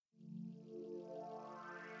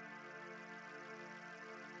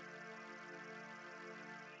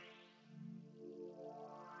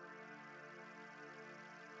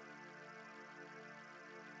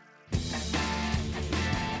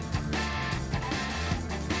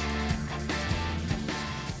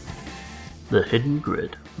The Hidden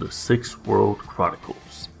Grid, The Sixth World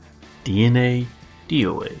Chronicles, DNA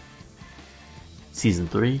DOA. Season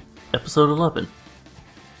 3, Episode 11.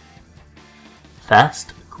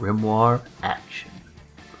 Fast Grimoire Action.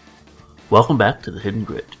 Welcome back to The Hidden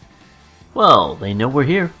Grid. Well, they know we're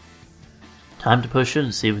here. Time to push in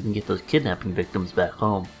and see if we can get those kidnapping victims back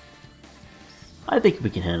home. I think we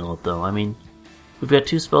can handle it though. I mean, we've got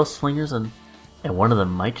 2 spell slingers and one of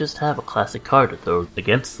them might just have a classic card to throw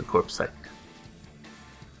against the corpse sec.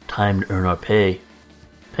 Time to earn our pay.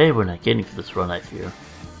 Pay we're not getting for this run, I fear.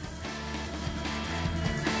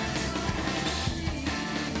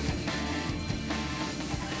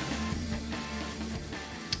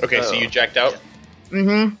 Okay, so you jacked out?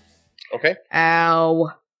 Mm-hmm. Okay.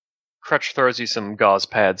 Ow. Crutch throws you some gauze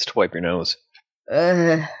pads to wipe your nose.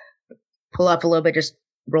 Pull up a little bit, just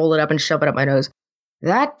roll it up and shove it up my nose.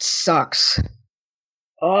 That sucks.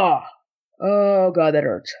 Oh god, that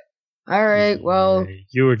hurts. Alright, well...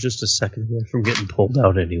 You were just a second away from getting pulled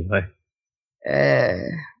out anyway.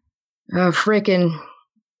 Freaking...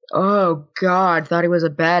 Oh god, thought he was a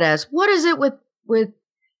badass. What is it with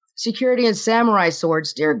security and samurai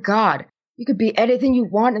swords? Dear god, you could be anything you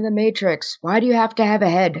want in the Matrix. Why do you have to have a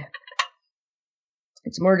head?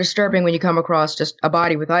 It's more disturbing when you come across just a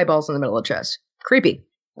body with eyeballs in the middle of the chest. Creepy.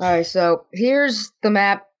 Alright, so here's the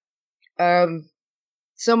map.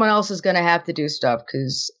 Someone else is gonna have to do stuff,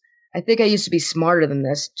 because I think I used to be smarter than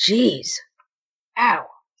this. Jeez. Ow.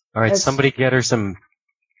 Alright, somebody get her some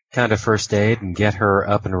kind of first aid and get her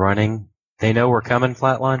up and running. They know we're coming,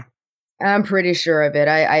 Flatline? I'm pretty sure of it.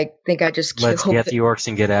 I think I just killed... Let's get the orcs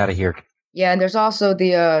and get out of here. Yeah, and there's also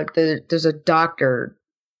there's a doctor.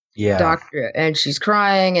 Yeah. Doctor, and she's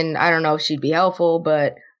crying, and I don't know if she'd be helpful,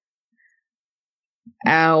 but...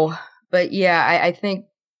 Ow. But yeah, I think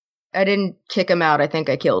I didn't kick him out. I think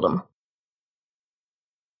I killed him.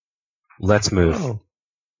 Let's move. Oh.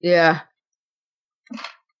 Yeah.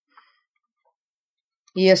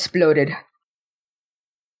 He exploded.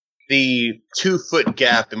 The 2-foot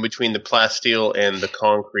gap in between the plasteel and the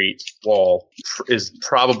concrete wall is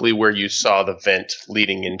probably where you saw the vent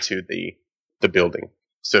leading into the building.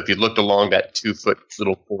 So if you looked along that 2-foot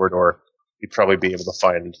little corridor, you'd probably be able to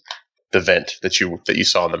find the vent that you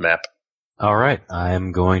saw on the map. All right,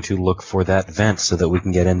 I'm going to look for that vent so that we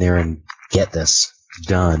can get in there and get this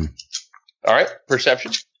done. All right,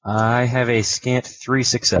 perception. I have a scant 3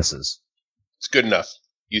 successes. It's good enough.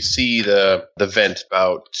 You see the vent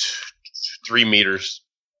about 3 meters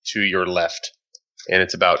to your left, and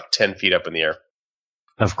it's about 10 feet up in the air.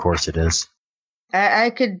 Of course it is. I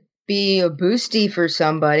could be a boosty for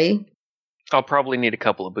somebody. I'll probably need a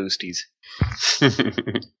couple of boosties.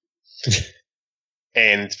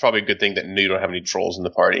 And it's probably a good thing that you don't have any trolls in the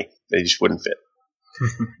party. They just wouldn't fit.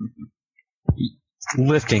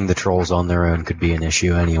 Lifting the trolls on their own could be an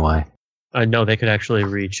issue anyway. No, they could actually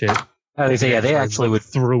reach it. They actually would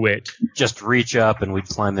through it. Just reach up and we'd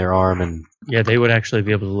climb their arm and... Yeah, they would actually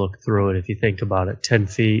be able to look through it if you think about it. 10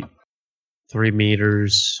 feet, 3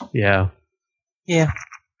 meters, yeah. Yeah.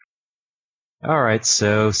 Alright,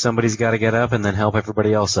 so somebody's got to get up and then help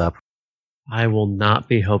everybody else up. I will not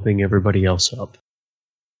be helping everybody else up.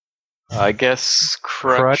 I guess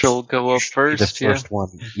Crutch will go up first, The first one,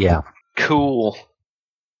 yeah. Cool.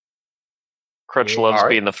 Crutch loves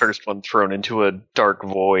being the first one thrown into a dark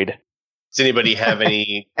void. Does anybody have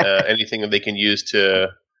any anything that they can use to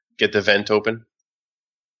get the vent open?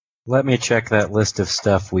 Let me check that list of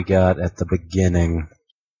stuff we got at the beginning.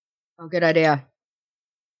 Oh, good idea.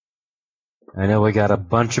 I know we got a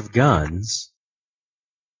bunch of guns.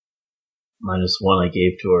 Minus 1 I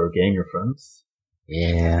gave to our ganger friends.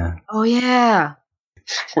 Yeah. Oh, yeah.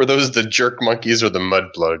 Were those the jerk monkeys or the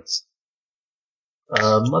mud plugs?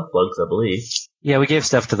 Mud bugs, I believe. Yeah, we gave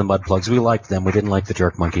stuff to the mud plugs. We liked them. We didn't like the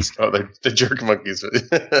jerk monkeys. Oh, the jerk monkeys.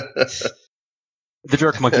 The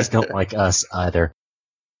jerk monkeys don't like us either.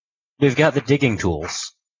 We've got the digging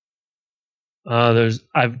tools. We've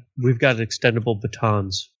got extendable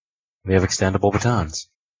batons. We have extendable batons.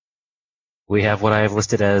 We have what I have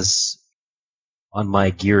listed as, on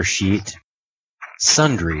my gear sheet,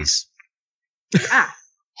 sundries. Ah.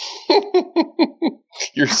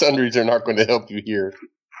 Your sundries are not going to help you here.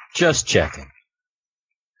 Just checking.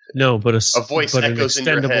 No, but a voice echoes in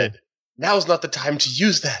your head. Now's not the time to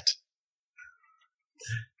use that.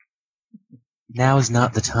 Now is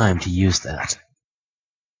not the time to use that.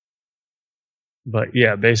 But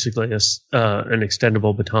yeah, basically, an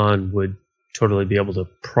extendable baton would totally be able to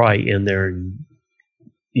pry in there and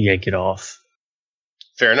yank it off.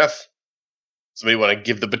 Fair enough. Somebody want to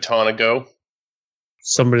give the baton a go?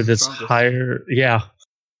 Somebody that's higher, yeah.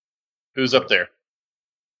 Who's up there?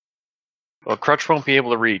 Well, Crutch won't be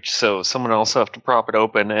able to reach, so someone else will have to prop it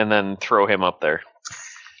open and then throw him up there.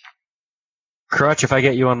 Crutch, if I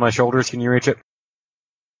get you on my shoulders, can you reach it?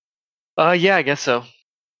 Yeah, I guess so.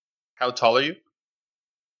 How tall are you?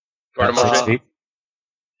 About Gardemotion? 6 feet.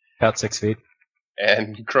 About 6 feet.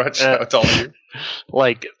 And Crutch, how tall are you?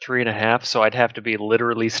 Like 3.5, so I'd have to be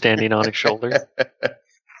literally standing on his shoulder.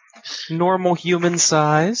 Normal human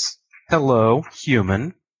size. Hello,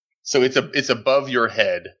 human. So it's above your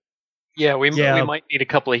head. Yeah, we Yeah. might need a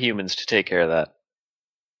couple of humans to take care of that.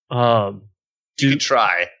 You can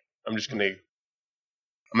try. I'm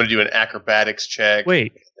gonna do an acrobatics check.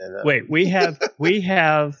 Wait. And, We have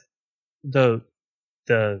the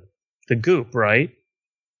goop, right?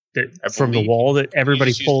 That from the believe- wall that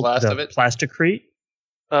everybody just use pulled last of the it? plasticrete.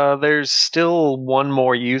 There's still one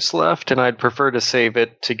more use left, and I'd prefer to save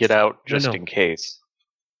it to get out just No. in case.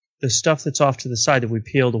 The stuff that's off to the side that we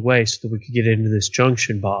peeled away so that we could get into this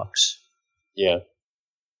junction box. Yeah.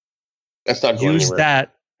 That's not going Use anywhere.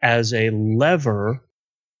 that as a lever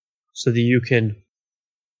so that you can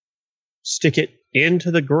stick it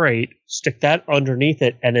into the grate, stick that underneath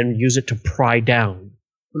it, and then use it to pry down.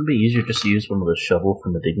 Wouldn't it be easier just to use one of the shovel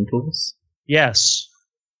from the digging tools? Yes,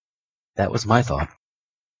 That was my thought.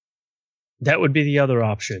 that would be the other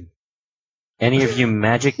option. Any of you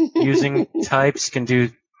magic using types can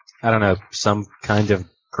do, I don't know, some kind of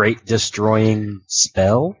great destroying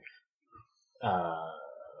spell?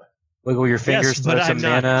 Wiggle your fingers, Yes, but throw some I'm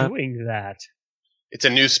not mana. doing that. It's a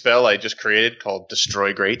new spell I just created called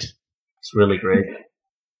Destroy Great. It's really great.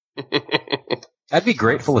 I'd be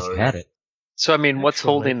grateful if you Sorry. had it. So, I mean, what's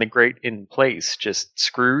Actually- holding the grate in place? Just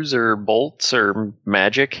screws or bolts or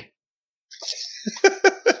magic?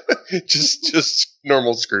 just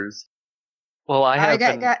normal screws. Well, I have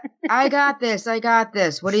I got this. I got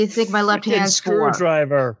this. What do you think my left Freaking hand's for?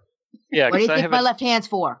 screwdriver. Yeah, What do you 'cause I think have my left hand's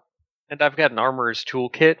for? and I've got an armorer's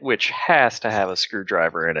toolkit, which has to have a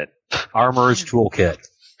screwdriver in it. Armorer's toolkit.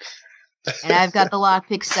 And I've got the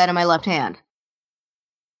lockpick set in my left hand.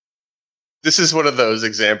 This is one of those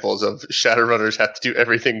examples of Shadowrunners have to do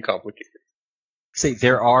everything complicated. See,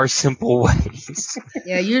 there are simple ways.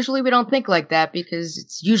 Yeah, usually we don't think like that because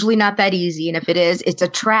it's usually not that easy, and if it is, it's a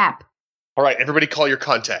trap. All right, everybody call your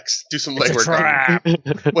contacts. Do some It's a legwork. trap.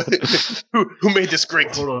 Who made this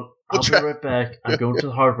grate? Hold on. I'll We'll be try- right back. I'm going to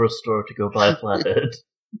the hardware store to go buy a flathead.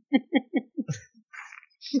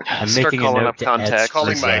 I'm Start making a calling note up to contacts. add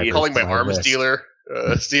Calling my screwdrivers calling my to my arms list. dealer.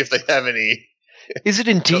 See if they have any Is it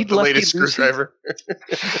indeed the Lefty latest Lucy? screwdriver.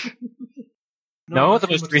 No, the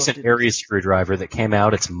most recent Aries screwdriver that came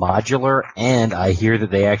out, it's modular, and I hear that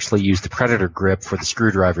they actually used the Predator grip for the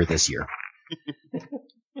screwdriver this year.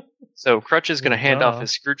 So Crutch is going to hand Duh. off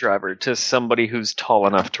his screwdriver to somebody who's tall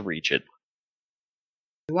enough to reach it.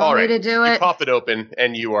 You want All me right, to do You it? pop it open,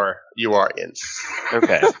 and you are in.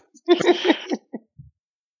 Okay.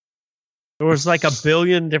 There was like a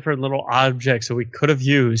billion different little objects that we could have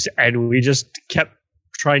used, and we just kept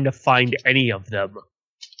trying to find any of them.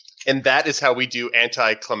 And that is how we do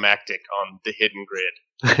anticlimactic on the hidden grid.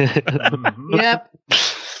 Mhm. Yep.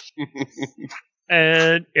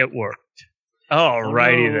 And it worked.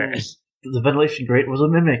 Alrighty Oh, then. The ventilation grate was a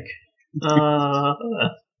mimic.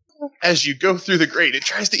 As you go through the grate, it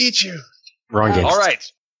tries to eat you. Wrong game. All right,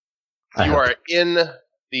 I you hope. are in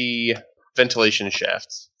the ventilation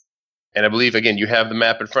shafts. And I believe, again, you have the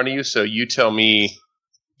map in front of you, so you tell me.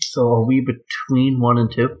 So are we between 1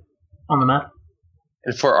 and 2 on the map?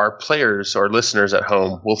 And for our players or listeners at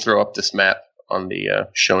home, we'll throw up this map on the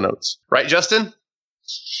show notes. Right, Justin?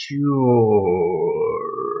 Sure.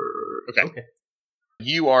 Okay.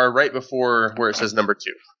 You are right before where it says number 2.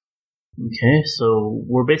 Okay, so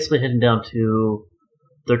we're basically heading down to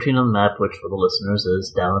 13 on the map, which for the listeners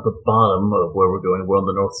is down at the bottom of where we're going. We're on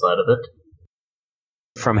the north side of it.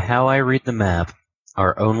 From how I read the map,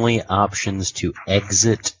 our only options to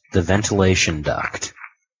exit the ventilation duct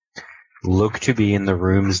look to be in the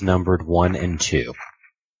rooms numbered 1 and 2.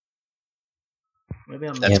 Maybe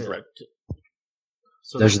I'm That's not correct.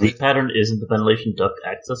 So There's the the- pattern isn't the ventilation duct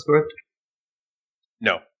access correct?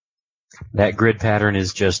 No. That grid pattern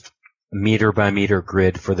is just meter by meter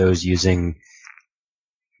grid for those using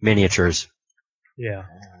miniatures. Yeah.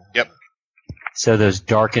 So those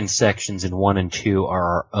darkened sections in 1 and 2 are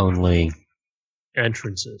our only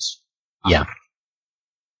Entrances.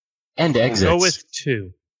 and exits. Go with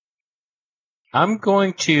 2. I'm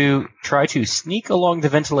going to try to sneak along the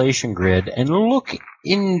ventilation grid and look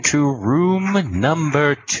into room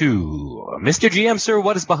number 2. Mr. GM, sir,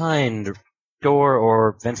 what is behind door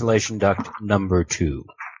or ventilation duct number 2?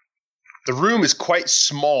 The room is quite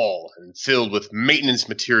small and filled with maintenance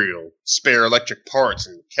material, spare electric parts,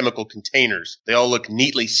 and chemical containers. They all look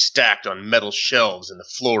neatly stacked on metal shelves, and the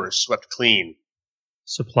floor is swept clean.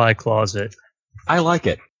 Supply closet. I like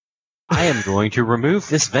it. I am going to remove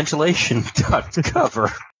this ventilation duct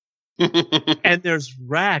cover. And there's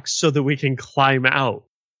racks so that we can climb out.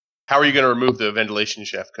 How are you going to remove the ventilation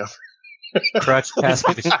shaft cover? Crutch, pass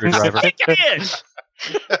me the screwdriver. Kick it in!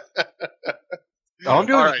 Oh, I'm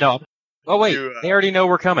doing All it. right. No. Oh, wait. You, They already know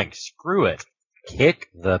we're coming. Screw it. Kick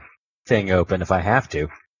the thing open if I have to.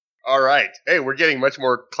 All right. Hey, we're getting much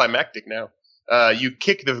more climactic now. You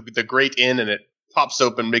kick the grate in, and it pops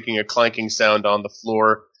open, making a clanking sound on the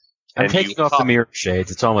floor. I'm And taking you off hop- the mirror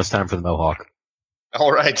shades. It's almost time for the mohawk.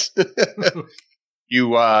 All right.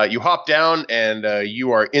 You hop down, and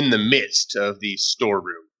you are in the midst of the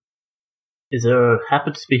storeroom. Is there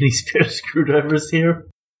happen to be any spare screwdrivers here?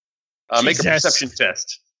 Make a Jesus. perception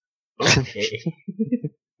test. Okay.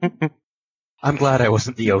 I'm glad I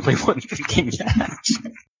wasn't the only one thinking that.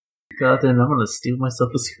 God damn, I'm gonna steal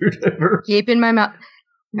myself a screwdriver. Keep in my mouth.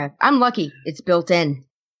 I'm lucky. It's built in.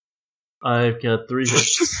 I've got 3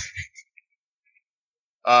 hits.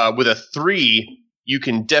 With a 3, you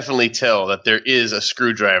can definitely tell that there is a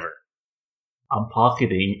screwdriver. I'm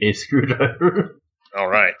pocketing a screwdriver. All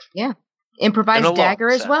right. Improvised And a dagger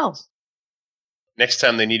long as set. well. Next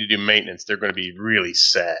time they need to do maintenance, they're going to be really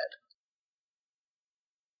sad.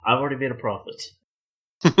 I've already made a profit.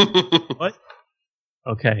 What?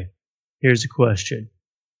 Okay. Here's a question.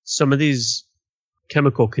 Some of these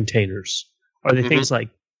chemical containers, are they things like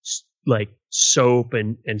soap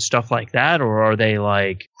and stuff like that, or are they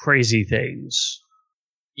like crazy things?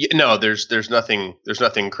 Yeah, no, there's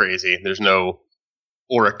nothing crazy. There's no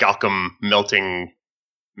orichalcum melting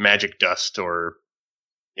magic dust or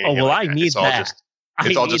Oh, anything well, like I need It's all that. just- I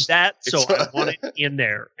it's all need just- that, so it's- I want it in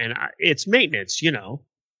there. And it's maintenance, you know.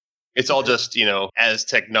 It's all just, as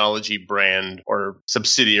technology brand or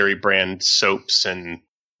subsidiary brand soaps and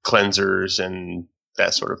cleansers and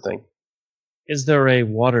that sort of thing. Is there a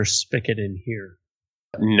water spigot in here?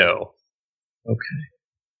 No.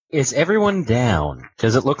 Okay. Is everyone down?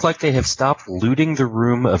 Does it look like they have stopped looting the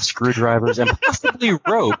room of screwdrivers and possibly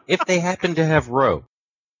rope if they happen to have rope?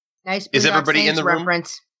 Nice. Is Boondock everybody in Saints the room?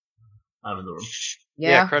 reference. I'm in the room.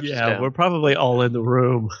 Yeah. Crutch is Yeah, down. we're probably all in the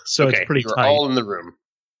room, so Okay, it's pretty you're tight. all in the room.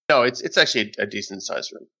 No, it's actually a decent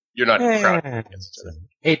sized room. You're not crowded against each other.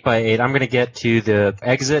 8 by 8. I'm going to get to the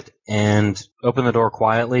exit and open the door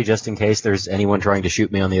quietly just in case there's anyone trying to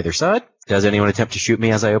shoot me on the other side. Does anyone attempt to shoot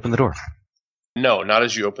me as I open the door? No, not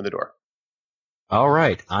as you open the door. All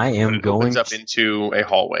right. I But am it going opens up into a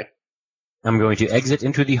hallway. I'm going to exit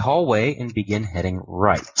into the hallway and begin heading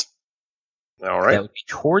right. All right. That would be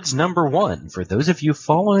towards number 1 for those of you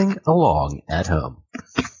following along at home.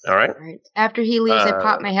 All right. Right. After he leaves, I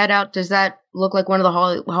pop my head out. Does that look like one of the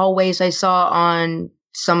hallways I saw on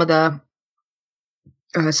some of the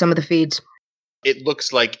feeds? It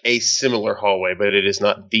looks like a similar hallway, but it is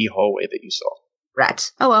not the hallway that you saw.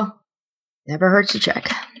 Rats. Oh well. Never hurts to check.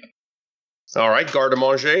 All right,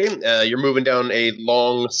 garde-manger. You're moving down a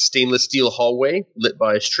long stainless steel hallway lit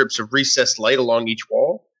by strips of recessed light along each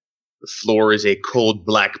wall. The floor is a cold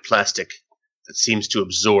black plastic that seems to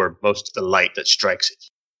absorb most of the light that strikes it.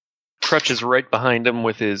 Crutch is right behind him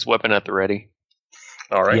with his weapon at the ready.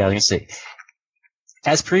 All right. Yeah, let me see.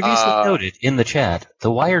 As previously noted in the chat,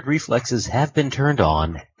 the wired reflexes have been turned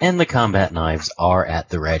on, and the combat knives are at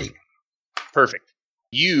the ready. Perfect.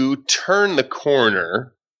 You turn the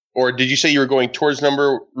corner, or did you say you were going towards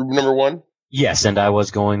room number 1? Yes, and I was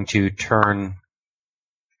going to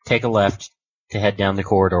take a left to head down the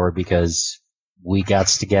corridor because we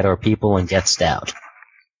gots to get our people and get stout.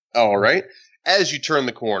 All right. As you turn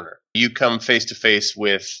the corner, you come face to face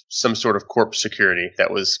with some sort of corpse security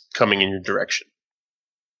that was coming in your direction.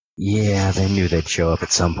 Yeah, they knew they'd show up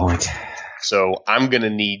at some point. So I'm going to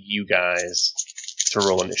need you guys to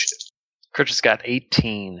roll initiative. Crutch has got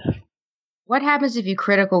 18. What happens if you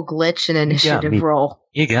critical glitch an initiative me. roll?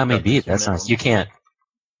 You got me That's beat. your That's nice. minimum. You can't.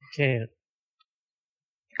 Can't.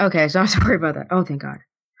 Okay, so I'm sorry about that. Oh, thank God.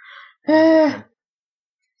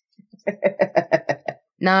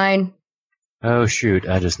 9. Oh, shoot.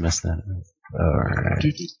 I just messed that up. All right.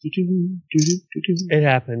 It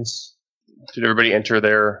happens. Did everybody enter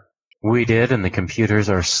their... We did, and the computers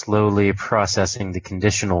are slowly processing the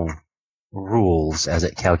conditional rules as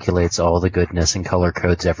it calculates all the goodness and color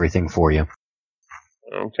codes everything for you.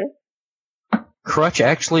 Okay. Crutch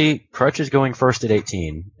is going first at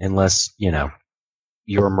 18, unless, your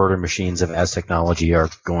murder machines of as technology are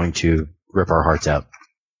going to rip our hearts out.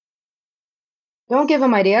 Don't give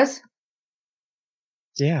him ideas.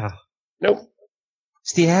 Yeah. Nope.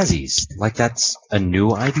 It's the Azzies. Like that's a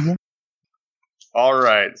new idea? All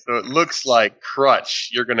right. So it looks like Crutch,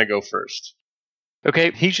 you're going to go first.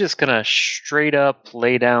 Okay, he's just gonna straight up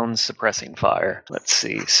lay down suppressing fire. Let's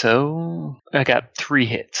see. So I got 3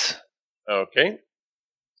 hits. Okay.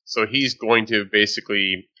 So he's going to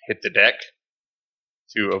basically hit the deck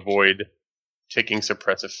to avoid taking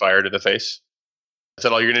suppressive fire to the face. Is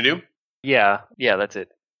that all you're going to do? Yeah, that's it.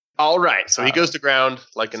 All right. So he goes to ground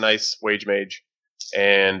like a nice wage mage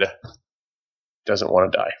and doesn't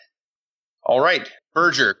want to die. All right.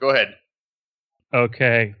 Berger, go ahead.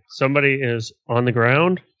 Okay, somebody is on the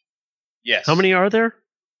ground. Yes. How many are there?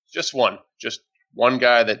 Just one. Just one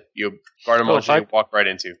guy that you Gardamoji walk right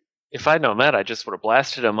into. If I'd known that, I just would have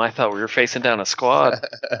blasted him. I thought we were facing down a squad.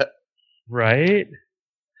 Right.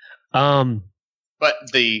 But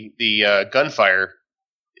the gunfire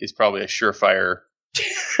is probably a surefire.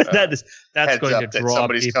 that's going to that draw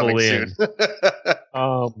somebody's people coming in.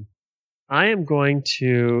 soon. I am going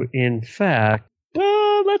to, in fact,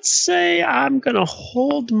 let's say I'm going to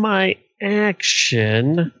hold my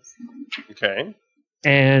action, Okay.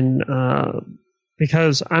 and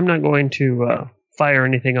because I'm not going to fire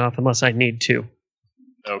anything off unless I need to.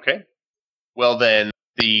 Okay. Well, then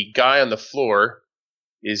the guy on the floor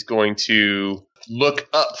is going to look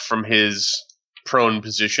up from his prone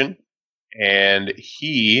position, and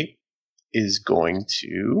he is going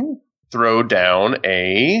to throw down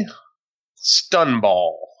a stun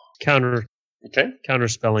ball.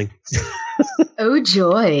 Counterspelling. Oh,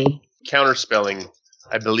 joy. Counterspelling,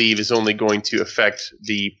 I believe, is only going to affect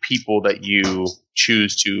the people that you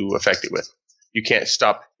choose to affect it with. You can't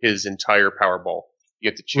stop his entire power ball. You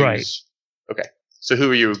have to choose. Right. Okay. So who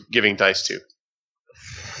are you giving dice to?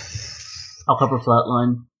 I'll cover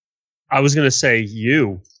flatline. I was going to say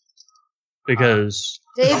you, because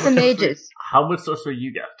Save the mages. How much sorcery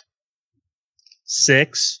you got?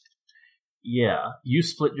 6. Yeah, you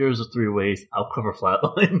split yours 3 ways. I'll cover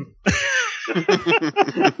flatline.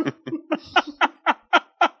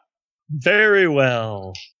 Very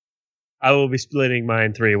well. I will be splitting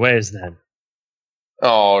mine 3 ways then.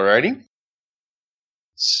 Alrighty.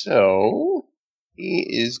 So he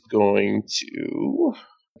is going to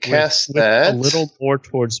cast with that a little more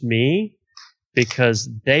towards me, because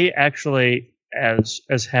they actually, as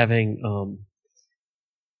having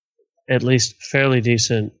at least fairly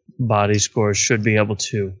decent body scores, should be able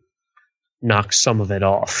to knock some of it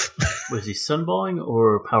off. Was he sunballing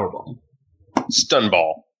or powerballing? stun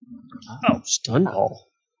ball. Oh, stun ball.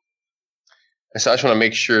 So I just want to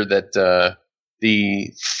make sure that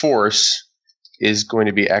the force is going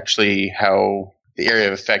to be actually how the area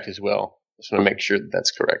of effect as well. I just want to make sure that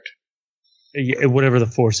that's correct. Yeah, whatever the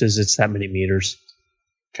force is, it's that many meters.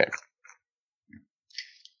 Okay.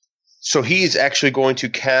 So he's actually going to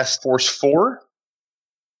cast Force 4,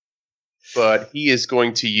 but he is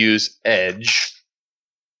going to use Edge.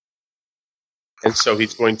 And so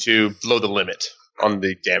he's going to blow the limit on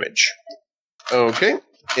the damage. Okay.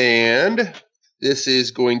 And this is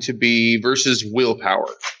going to be versus Willpower.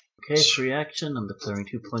 Okay, free action. I'm declaring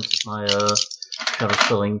 2 points of my cover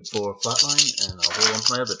spelling for flatline, and I'll roll on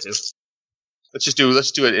my other 2.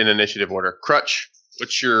 Let's do it in initiative order. Crutch,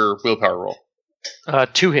 what's your willpower roll?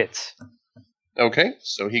 2 hits. Okay,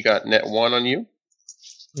 so he got net 1 on you.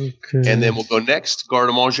 Okay. And then we'll go next.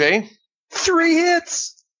 Garde-Manger. 3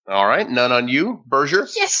 hits! All right, none on you. Berger.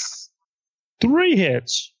 Yes. 3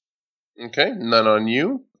 hits. Okay, none on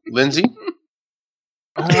you. Lindsay.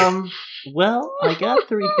 Well, I got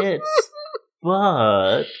 3 hits,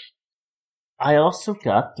 but I also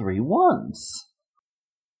got 3 ones.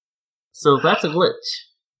 So that's a glitch.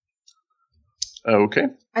 Okay.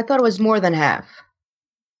 I thought it was more than half.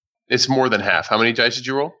 It's more than half. How many dice did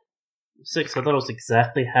you roll? 6. I thought it was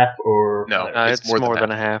exactly half or... No. It's more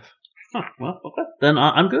than a half. Huh, well, okay. Then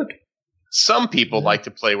I'm good. Some people like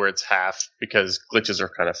to play where it's half because glitches are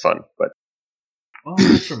kind of fun, but Well,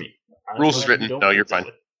 that's for me. rules written. No, you're fine.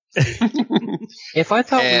 If I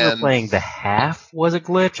thought we were playing the half was a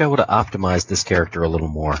glitch, I would have optimized this character a little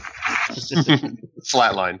more.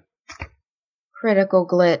 Flatline. Critical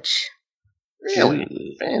glitch.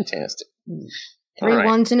 Really? Fantastic. 3 All right.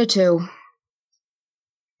 ones and a 2.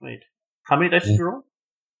 Wait. How many dice did you roll?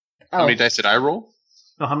 How Oh. many dice did I roll?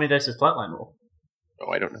 No, how many dice did flatline roll?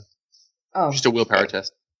 Oh, I don't know. Oh. Just a willpower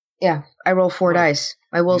test. Yeah. I roll 4 dice.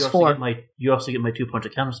 My will's you also 4. You also get my 2 points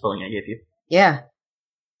of counterspelling I gave you. Yeah.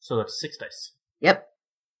 So that's 6 dice. Yep.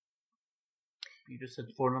 You just said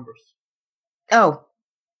 4 numbers. Oh.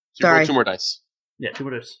 So you roll Sorry. 2 more dice. Yeah, 2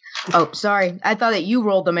 more dice. Oh, sorry. I thought that you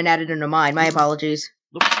rolled them and added them to mine. My apologies.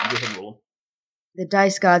 Nope, you go ahead and roll them. The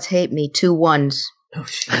dice gods hate me. 2 ones. Oh,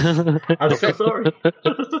 shit. I'm so sorry.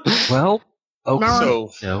 Well, okay. No.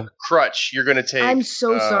 So, No. Crutch, you're going to take I'm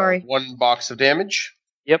so sorry. 1 box of damage.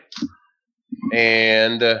 Yep.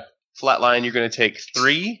 And Flatline, you're going to take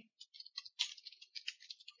 3.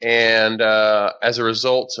 And as a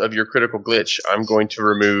result of your critical glitch, I'm going to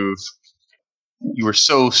remove... You were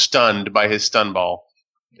so stunned by his stun ball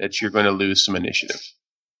that you're going to lose some initiative.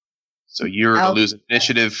 So you're going to lose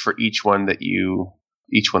initiative for each one that you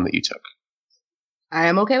took. I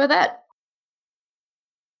am okay with that.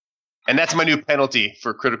 And that's my new penalty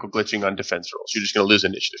for critical glitching on defense rolls. You're just going to lose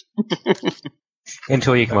initiative.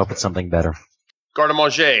 Until you come up with something better.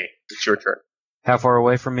 Garde-Manger, it's your turn. How far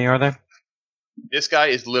away from me are they? This guy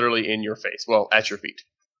is literally in your face. Well, at your feet.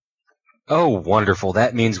 Oh, wonderful.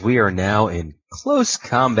 That means we are now in close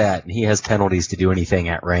combat, and he has penalties to do anything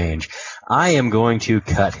at range. I am going to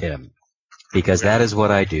cut him, because that is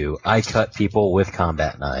what I do. I cut people with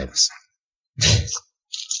combat knives.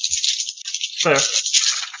 Fair.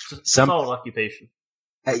 It's a solid occupation.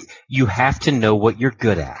 You have to know what you're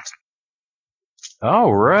good at.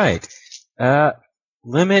 All right.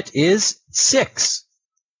 Limit is 6.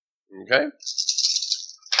 Okay.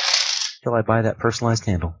 Till I buy that personalized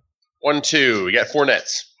handle. 1, 2. You got 4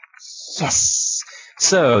 nets. Yes.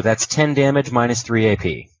 So that's 10 damage minus 3 AP.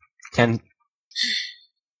 10.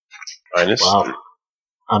 Minus. Wow.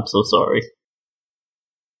 I'm so sorry.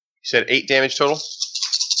 You said 8 damage total?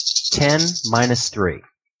 10 minus 3.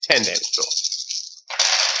 10 damage total.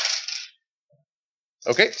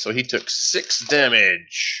 Okay, so he took 6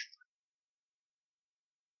 damage.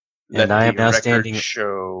 And Let I am the now record standing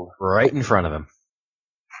show. right in front of him.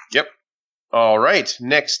 Yep. All right.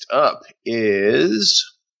 Next up is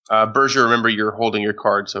Berger. Remember, you're holding your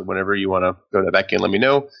card, so whenever you want to go back in, let me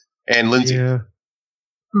know. And Lindsay. Yeah.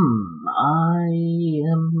 I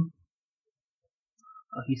am...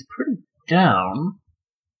 he's pretty down.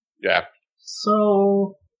 Yeah.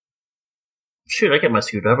 So... Shoot, I get my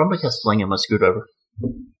screwdriver. I'm going to cast Fling at my screwdriver.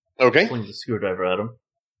 Okay. Fling the screwdriver at him.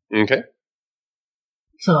 Okay.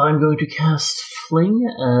 So I'm going to cast Fling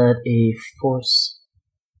at a force...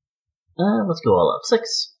 let's go all out.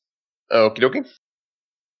 6. Okie dokie.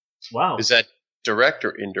 Wow. Is that direct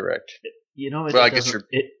or indirect? You know, Well, I guess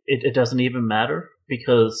it doesn't even matter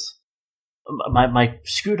because my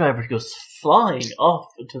screwdriver goes flying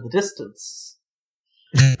off into the distance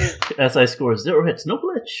as I score 0 hits. No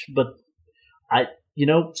glitch, but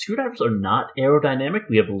screwdrivers are not aerodynamic.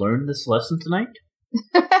 We have learned this lesson tonight.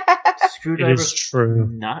 It Screwdrivers is true.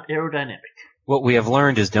 not aerodynamic. What we have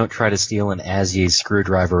learned is don't try to steal an Azzy's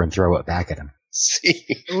screwdriver and throw it back at him. See,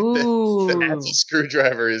 Ooh. that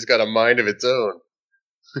screwdriver has got a mind of its own.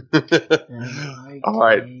 All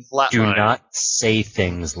right, flatline. Do not say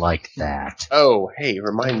things like that. Oh, hey,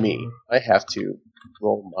 remind me. I have to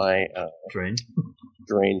roll my Drain.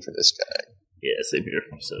 drain for this guy. Yeah, same here.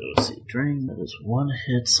 So, see, drain. That is 1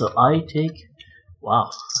 hit. So I take.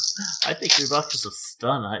 Wow. I take 3 boxes of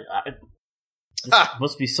stun. This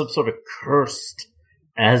must be some sort of cursed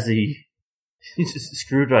Azzy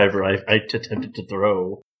screwdriver I attempted to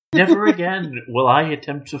throw. Never again will I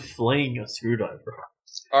attempt to fling a screwdriver.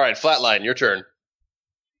 All right, flatline, your turn.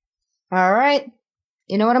 All right.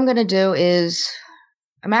 You know what I'm going to do is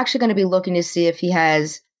I'm actually going to be looking to see if he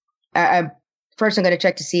has. First, I'm going to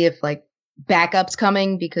check to see if backup's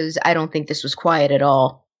coming because I don't think this was quiet at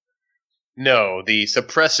all. No, the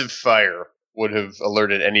suppressive fire would have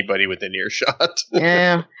alerted anybody within earshot.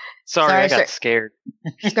 Yeah. Sorry, I got scared.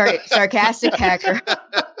 Sarcastic hacker.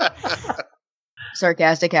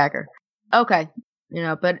 Sarcastic hacker. Okay.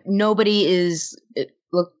 But nobody is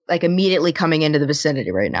immediately coming into the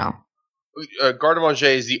vicinity right now. Garde-Manger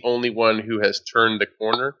is the only one who has turned the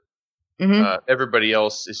corner. Mm-hmm. Everybody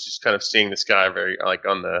else is just kind of seeing this guy very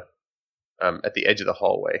on the at the edge of the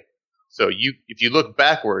hallway. So if you look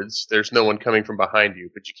backwards, there's no one coming from behind you,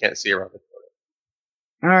 but you can't see around the corner.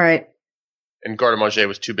 All right. And Garde-Manger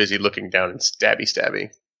was too busy looking down and stabby.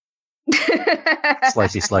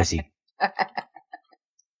 Slicey, slicey.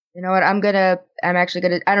 You know what? I'm actually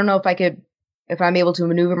gonna. I don't know if I'm able to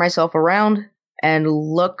maneuver myself around and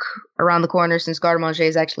look around the corner since Garde-Manger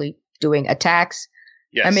is actually doing attacks.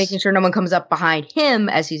 Yes. I'm making sure no one comes up behind him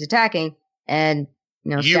as he's attacking, and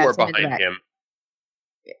you are behind him,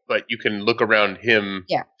 but you can look around him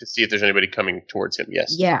to see if there's anybody coming towards him.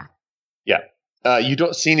 Yes. Yeah. You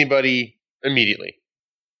don't see anybody immediately.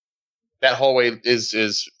 That hallway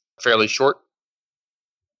is fairly short.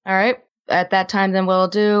 All right. At that time, then what I'll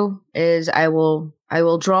do is I will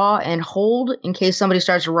draw and hold in case somebody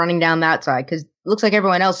starts running down that side because it looks like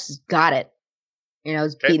everyone else has got it.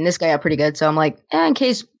 It's beating this guy up pretty good. So I'm like, in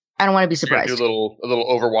case I don't want to be You're gonna surprised. do a little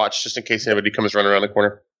Overwatch just in case anybody comes running around the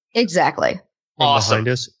corner. Exactly. From Awesome. behind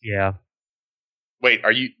us? Yeah. Wait,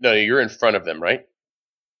 are you? No, you're in front of them, right?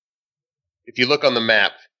 If you look on the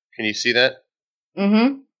map, can you see that?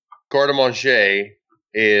 Mm-hmm. Garde Manger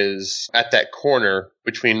is at that corner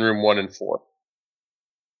between room 1 and 4.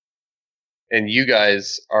 And you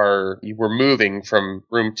guys you were moving from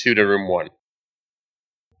room 2 to room 1.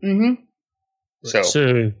 Mm-hmm.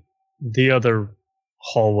 So the other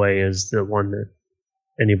hallway is the one that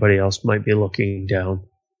anybody else might be looking down.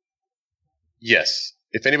 yes,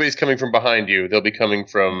 if anybody's coming from behind you, they'll be coming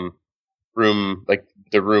from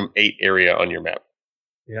the room 8 area on your map.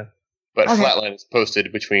 Yeah. But Okay. Flatline is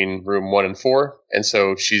posted between room 1 and 4, and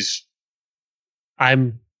so she's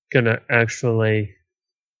I'm gonna actually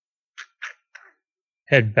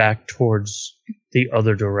head back towards the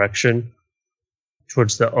other direction,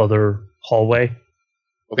 towards the other hallway.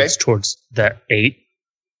 okay. It's towards that 8,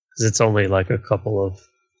 because it's only like a couple of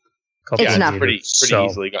It's not- meters, pretty so,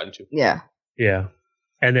 easily gotten to. Yeah. Yeah,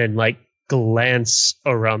 and then like glance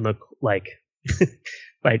around the like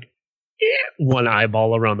one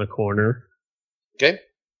eyeball around the corner. Okay.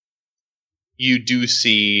 You do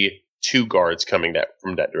see 2 guards coming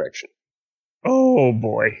from that direction. Oh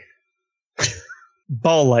boy,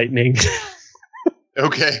 ball lightning.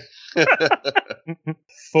 Okay.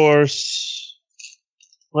 Force.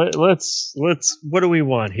 Let's. What do we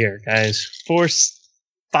want here, guys? Force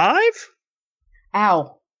 5?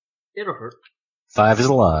 Ow. It'll hurt. 5 is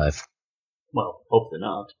alive. Well, hopefully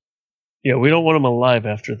not. Yeah, we don't want him alive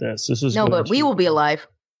after this. This is No, going but we to- will be alive.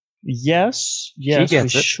 Yes, we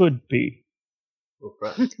gets it. should be. We'll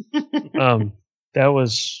try. That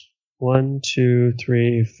was 1, 2,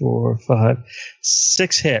 3, 4, 5,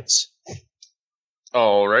 6 hits.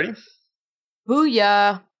 Alrighty.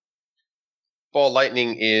 Booyah. Ball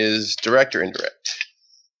lightning is direct or indirect?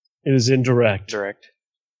 It is indirect Direct.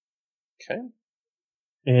 Okay.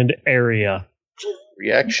 and area.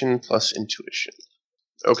 Reaction plus intuition.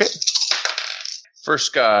 Okay.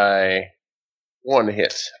 First guy, 1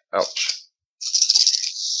 hit. Ouch.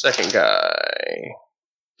 Second guy,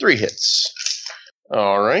 3 hits.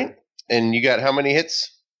 Alright. And you got how many hits?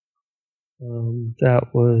 That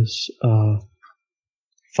was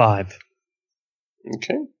 5.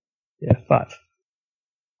 Okay. Yeah, 5.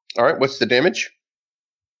 Alright, what's the damage?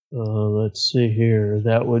 Let's see here.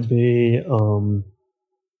 That would be well,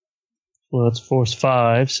 it's force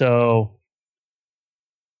 5, so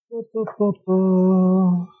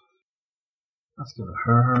That's gonna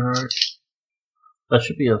hurt. That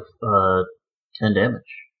should be a 10 damage.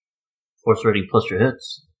 Force rating plus your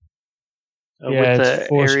hits. yeah, with it's the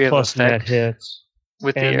force area plus of effect, net hits.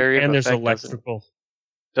 with the And, area and of there's effect, electrical.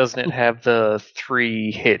 doesn't it have the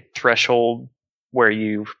 3 hit threshold where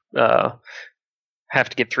you have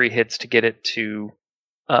to get 3 hits to get it to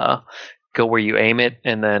go where you aim it,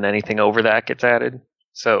 and then anything over that gets added?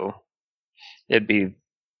 So it'd be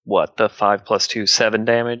what, the 5 plus 2, 7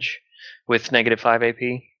 damage with -5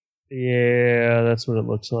 AP? Yeah, that's what it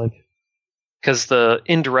looks like. Because the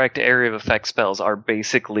indirect area of effect spells are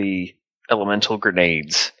basically elemental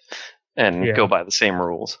grenades and Yeah. go by the same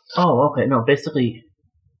rules. Oh, okay. No, basically,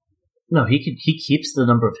 no. He keeps the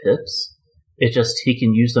number of hits. It just he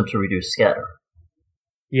can use them to reduce scatter.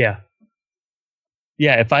 Yeah.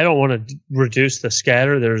 Yeah, if I don't want to reduce the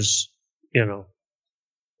scatter, there's,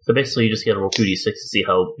 So basically, you just get to roll 2d6 to see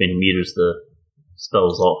how many meters the spell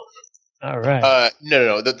is off. all right.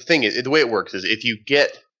 No. The thing is, the way it works is if you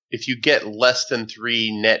get less than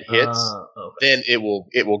 3 net hits, Okay. then it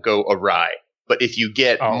will go awry. But if you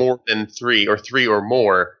get Oh. more than 3 or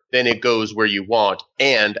more, then it goes where you want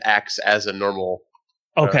and acts as a normal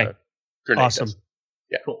Okay, grenade. awesome. does.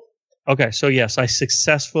 Cool. Okay, so yes, I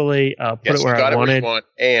successfully put Yes, it where you got I it where you wanted. want,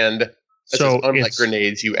 and it So says, unlike it's-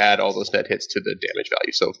 grenades, you add all those net hits to the damage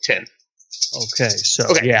value. So 10. Okay, so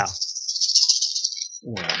Okay. yeah.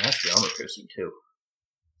 Ooh, that's the armor piercing too.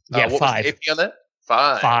 Yeah, what 5. was the AP on that?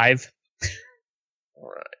 5. 5. All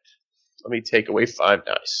right. Let me take away 5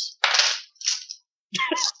 dice.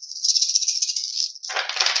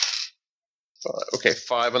 5. Okay,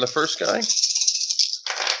 5 on the first guy.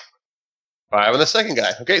 5 on the second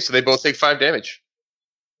guy. Okay, so they both take 5 damage.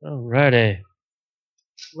 Alrighty.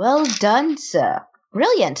 Well done, sir.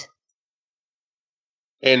 Brilliant.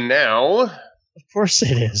 And now Of course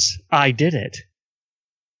it is. I did it.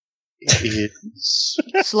 it is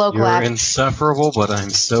Slow You're clap. insufferable, but I'm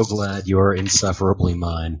so glad you're insufferably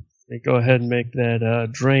mine. Let me go ahead and make that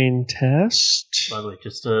drain test. By the way,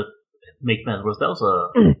 just to make matters, that was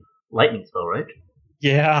a lightning spell, right?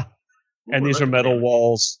 Yeah. And Ooh, these are electrical metal damage.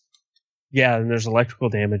 walls. Yeah, and there's electrical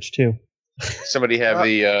damage too. Somebody have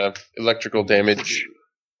the electrical damage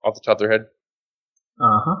off the top of their head?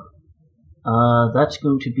 That's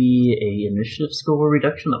going to be a initiative score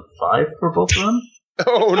reduction of 5 for both of them.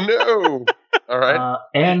 Oh no! All right.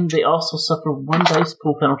 And they also suffer 1 dice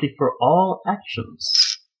pool penalty for all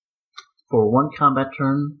actions for 1 combat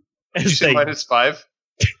turn. Did you say -5?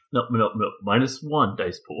 No. -1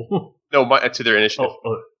 dice pool. No, to their initiative.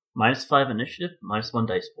 -5 initiative, -1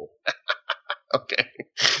 dice pool. Okay.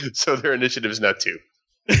 So their initiative is now 2.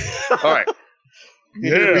 All right.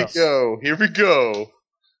 Here we go.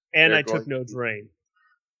 And I took no drain.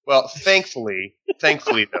 Well, thankfully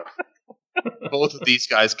though, both of these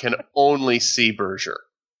guys can only see Berger.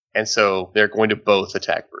 And so they're going to both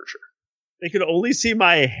attack Berger. They could only see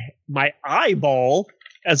my eyeball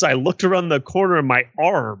as I looked around the corner of my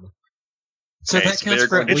arm. So that counts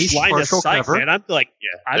for at least line partial of sight, cover. Man. I'm like,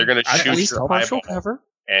 yeah, they're going to shoot at least your partial eyeball cover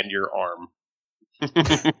and your arm.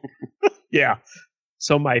 Yeah.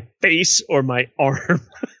 So my face or my arm.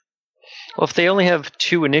 Well, if they only have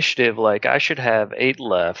 2 initiative, like I should have 8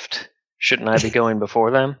 left. Shouldn't I be going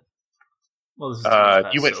before them? Well, this is first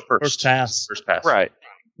pass, you went first. First pass. Right.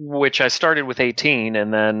 Which I started with 18,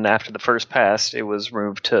 and then after the first pass, it was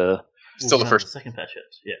moved to. Still the first. Second pass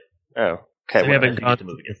yet? Yeah. Oh, okay. We haven't got to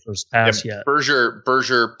the first pass yet.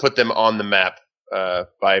 Berger put them on the map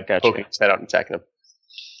by poking his head out and attacking them.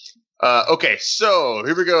 Okay, so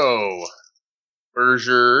here we go.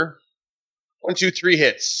 Berger, 1, 2, 3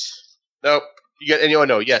 hits. Nope. You get anyone?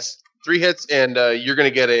 No. Yes, 3 hits, and you're going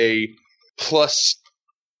to get a plus.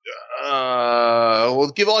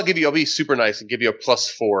 I'll be super nice and give you a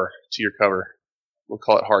 +4 to your cover. We'll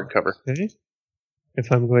call it hard cover. Okay.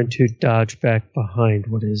 If I'm going to dodge back behind,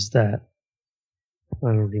 what is that?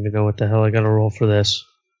 I don't even know what the hell I got to roll for this.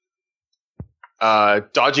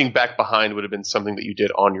 Dodging back behind would have been something that you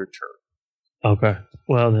did on your turn. Okay.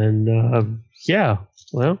 Well then, yeah.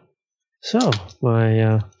 Well, so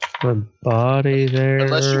my body there.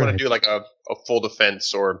 Unless you want to do like a full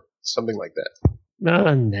defense or something like that.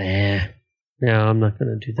 Nah. No, I'm not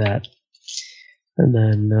going to do that. And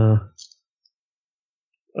then,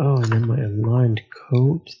 and then my aligned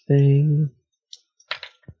coat thing.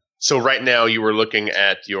 So right now you were looking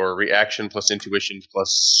at your reaction plus intuition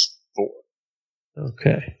 +4.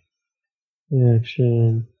 Okay.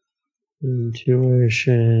 Reaction,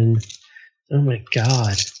 intuition. Oh my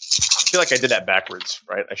god. I feel like I did that backwards,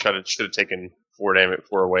 right? I should have taken 4 damage,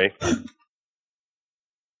 4 away.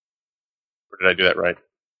 Or did I do that right?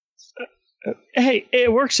 Hey,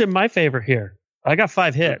 it works in my favor here. I got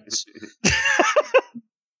 5 hits. Let's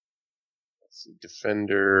see,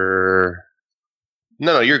 defender.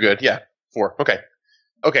 No, you're good. Yeah, 4. Okay.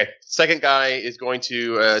 Second guy is going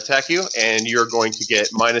to attack you, and you're going to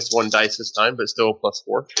get -1 dice this time, but still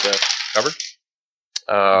 +4 to cover.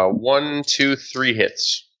 1, 2, 3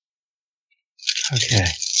 hits. Okay.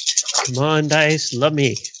 Come on, dice. Love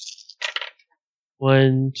me.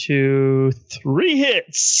 1, 2, 3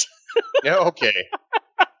 hits. Yeah, okay.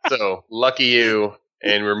 So, lucky you,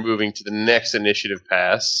 and we're moving to the next initiative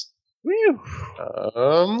pass. Whew.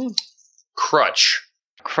 Crutch.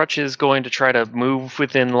 Crutch is going to try to move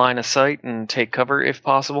within line of sight and take cover if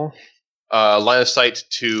possible. Line of sight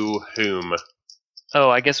to whom? Oh,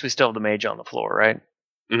 I guess we still have the mage on the floor, right?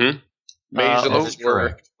 Mm-hmm. Mage on the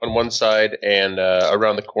floor on one side, and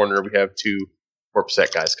around the corner we have 2 corpse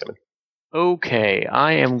set guys coming. Okay,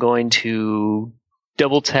 I am going to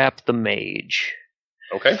double tap the mage.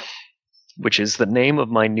 Okay. Which is the name of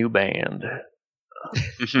my new band.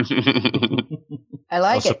 I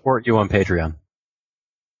like I'll it. support you on Patreon.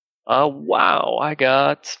 Wow, I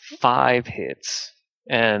got 5 hits.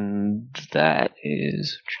 And that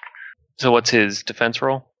is... So what's his defense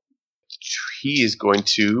roll? He is going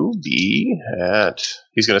to be at...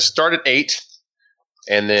 He's going to start at 8,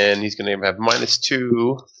 and then he's going to have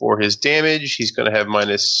 -2 for his damage. He's going to have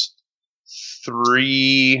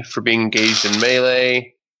 -3 for being engaged in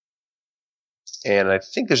melee. And I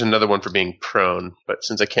think there's another one for being prone, but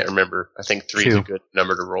since I can't remember, I think 3 is a good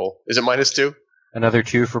number to roll. Is it -2? Another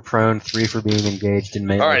 2 for prone, 3 for being engaged in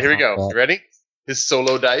melee. All right, here we go. You ready? His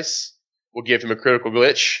solo dice will give him a critical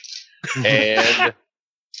glitch, and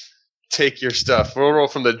take your stuff. We'll roll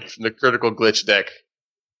from the critical glitch deck.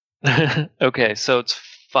 Okay, so it's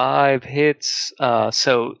 5 hits,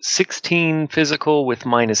 so 16 physical with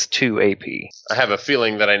 -2 AP. I have a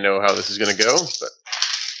feeling that I know how this is going to go, but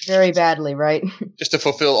Very badly, right? just to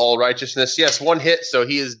fulfill all righteousness, yes, 1 hit, so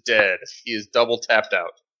he is dead. He is double tapped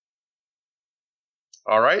out.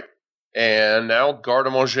 All right, and now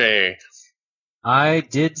Garde-Manger. I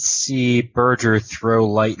did see Berger throw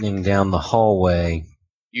lightning down the hallway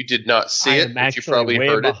You did not see I it, am but you actually probably way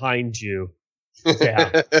heard behind you. Yeah.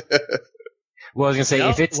 it. Well, I was gonna say, No,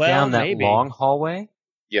 if it's well, down that maybe. long hallway,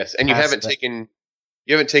 Yes, and you Past haven't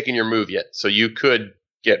that. taken your move yet, so you could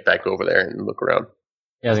get back over there and look around.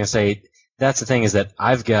 yeah, I was gonna say that's the thing is that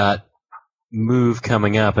I've got move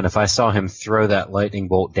coming up, and if I saw him throw that lightning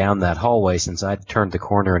bolt down that hallway, since I'd turned the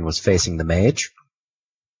corner and was facing the mage,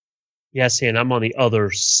 Yeah, see, and I'm on the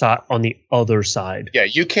other side. Yeah,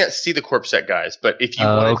 you can't see the corpse set guys, but if you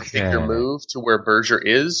wanted to take your Okay. move to where Berger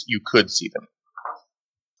is, you could see them.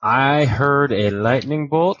 I heard a lightning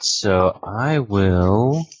bolt, so I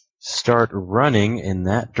will start running in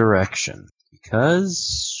that direction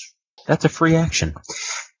because that's a free action.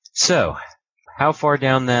 So, how far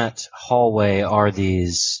down that hallway are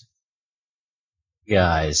these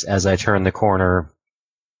guys as I turn the corner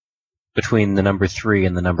between the number 3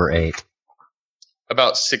 and the number 8?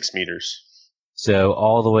 About 6 meters. So,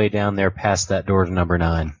 all the way down there past that door to number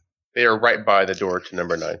 9. They are right by the door to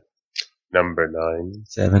number 9. Number 9.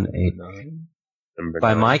 7, 8, 9. Number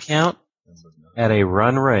By 9. my count, at a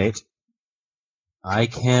run rate, I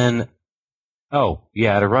can. Oh,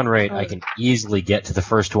 yeah, at a run rate, I can easily get to the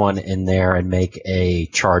first one in there and make a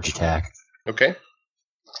charge attack. Okay.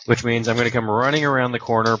 Which means I'm going to come running around the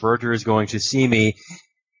corner. Berger is going to see me.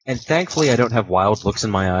 And thankfully, I don't have wild looks in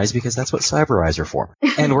my eyes because that's what cyber eyes are for.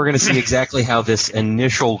 And we're going to see exactly how this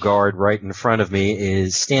initial guard right in front of me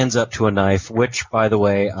stands up to a knife, which, by the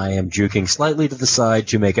way, I am juking slightly to the side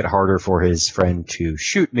to make it harder for his friend to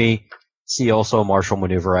shoot me. See also a martial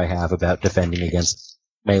maneuver I have about defending against,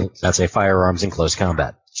 that's a firearms in close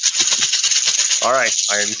combat. All right,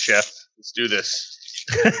 Iron Chef. Let's do this.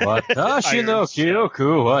 Watashi no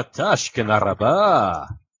Kyoku Watashi Naraba.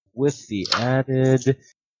 With the added,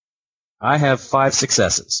 I have 5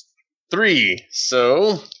 successes. 3.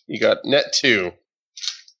 So, you got net 2.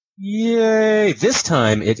 Yay! This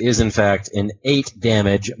time it is in fact an 8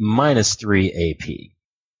 damage minus 3 AP.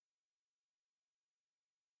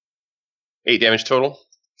 8 damage total.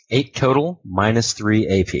 8 total minus 3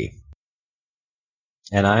 AP.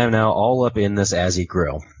 And I am now all up in this Azzy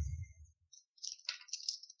grill.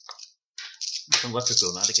 It's an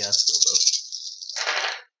electrical, not a gas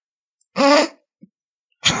bill, though.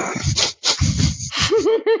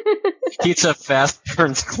 Pizza fast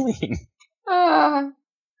turns clean.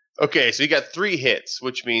 Okay, so he got 3 hits,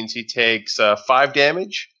 which means he takes 5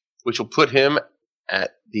 damage, which will put him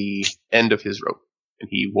at the end of his rope, and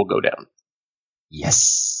he will go down.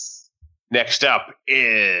 Yes. Next up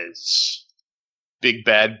is Big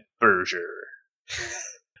Bad Berger.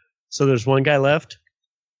 So there's one guy left.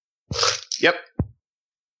 Yep.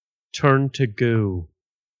 Turn to goo.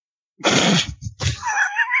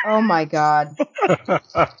 Oh my god.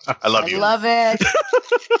 I love I you. love it.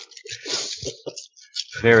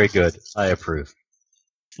 Very good. I approve.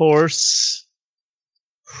 Force.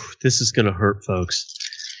 This is going to hurt, folks.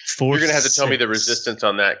 Force. You're going to have to tell me the 6. resistance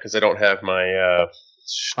on that because I don't have my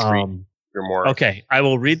street grimoire. Okay, I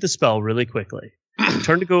will read the spell really quickly.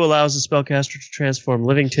 Turn to goo allows the spellcaster to transform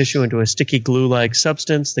living tissue into a sticky glue-like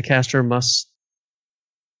substance. The caster must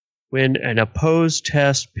win an opposed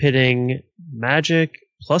test pitting magic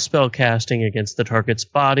plus spellcasting against the target's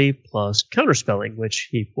body plus counterspelling, which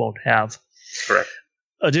he won't have. Correct.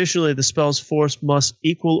 Additionally, the spell's force must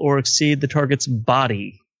equal or exceed the target's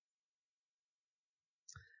body.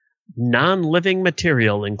 Non-living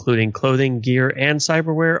material, including clothing, gear, and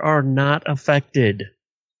cyberware, are not affected.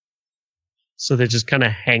 So they just kind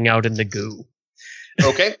of hang out in the goo.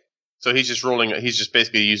 Okay. So he's just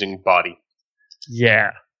basically using body.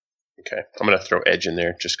 Yeah. Okay. I'm going to throw Edge in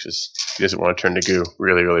there just because he doesn't want to turn to goo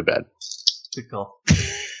really, really bad. Good call.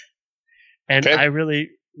 And Okay. I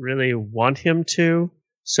really, really want him to.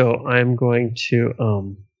 So I'm going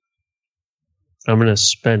to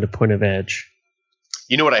spend a point of edge.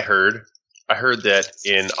 You know what I heard? I heard that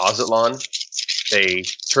in Ozatlan, they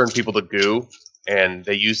turn people to goo, and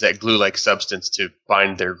they use that glue-like substance to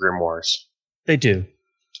bind their grimoires. They do.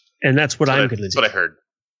 And that's what I'm going to That's do. what I heard.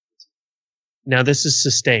 Now this is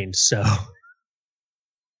sustained, so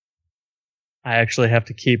I actually have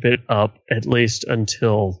to keep it up at least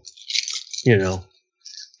until,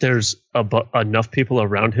 there's enough people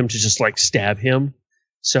around him to just like stab him.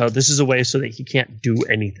 So this is a way so that he can't do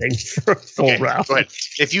anything for a full round. Go ahead.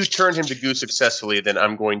 If you turn him to goo successfully, then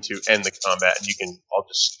I'm going to end the combat, and I'll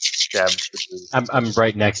just stab the goo. I'm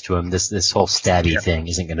right next to him. This whole stabby thing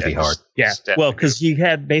isn't going to be hard. Yeah, Stab well, the goo. because he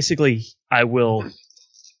had basically, I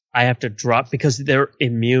have to drop because they're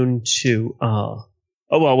immune to.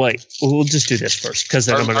 Wait, we'll just do this first because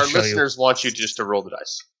then I'm going Our to show you. listeners want you just to roll the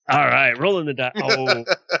dice. All right, rolling the die. Oh,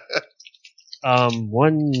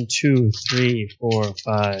 1, 2, 3, 4,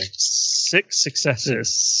 5, 6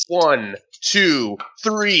 successes. 1, 2,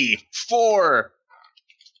 3, 4.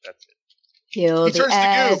 That's it. Kill He the turns to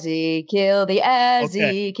Azzy, kill the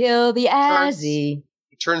Azzy, kill the Azzy.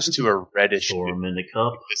 It turns to a reddish Throw goo him in the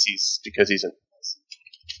cup. because he's an.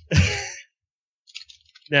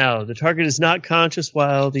 Now, the target is not conscious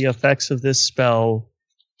while the effects of this spell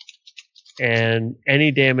and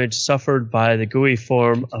any damage suffered by the gooey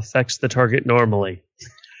form affects the target normally.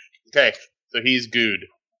 Okay, so he's good.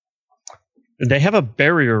 They have a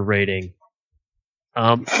barrier rating.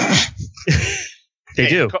 They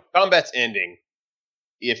do. Combat's ending.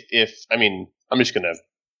 If I mean, I'm just gonna.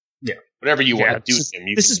 Yeah. Whatever you want to do this to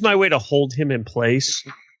him. this is my way to hold him in place.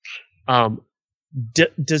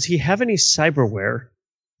 Does he have any cyberware?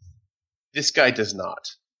 This guy does not.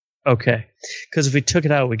 Okay. Because if we took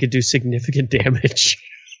it out, we could do significant damage.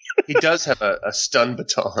 He does have a stun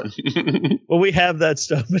baton. Well, we have that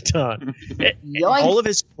stun baton. Yoink. All of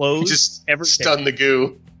his clothes, Just everything. stun the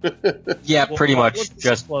goo. Yeah, Well, pretty all much. of this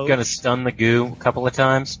Just clothes- gonna stun the goo a couple of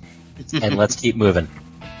times, and let's keep moving.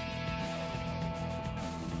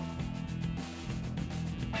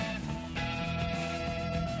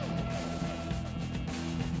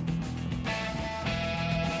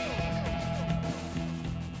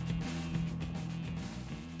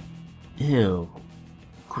 Ew.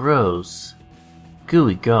 Gross.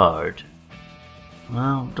 Gooey guard.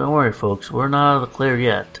 Well, don't worry, folks. We're not out of the clear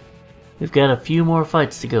yet. We've got a few more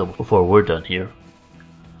fights to go before we're done here.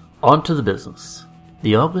 On to the business.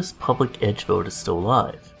 The August public edge vote is still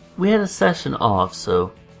live. We had a session off,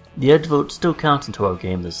 so the edge vote still counts into our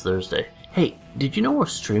game this Thursday. Hey, did you know we're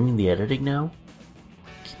streaming the editing now?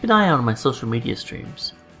 Keep an eye out on my social media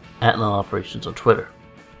streams, @Null Operations on Twitter,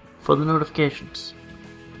 for the notifications.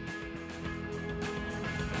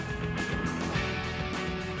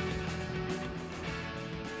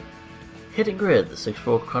 Hidden Grid, the Six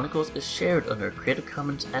World Chronicles, is shared under a Creative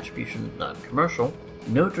Commons Attribution Non-Commercial,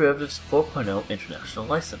 No Derivatives 4.0 International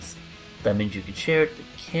License. That means you can share it, but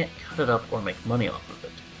can't cut it up or make money off of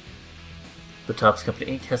it. The Topps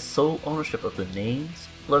Company Inc. has sole ownership of the names,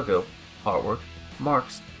 logo, artwork,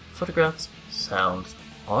 marks, photographs, sounds,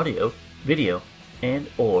 audio, video, and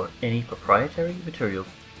or any proprietary material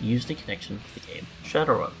used in connection with the game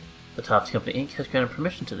Shadowrun. The Topps Company Inc. has granted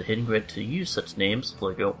permission to the Hidden Grid to use such names,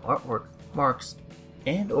 logo, artwork, marks,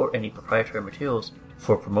 and or any proprietary materials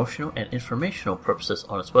for promotional and informational purposes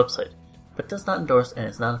on its website, but does not endorse and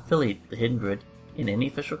is not affiliated with the Hidden Grid in any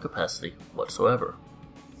official capacity whatsoever.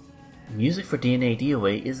 Music for DNA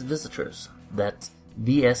DOA is Visitors, that's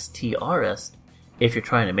VSTRS if you're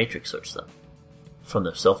trying to matrix search them, from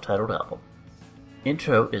their self-titled album.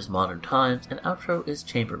 Intro is Modern Times and outro is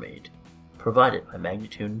Chambermaid, provided by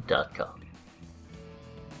Magnitude.com.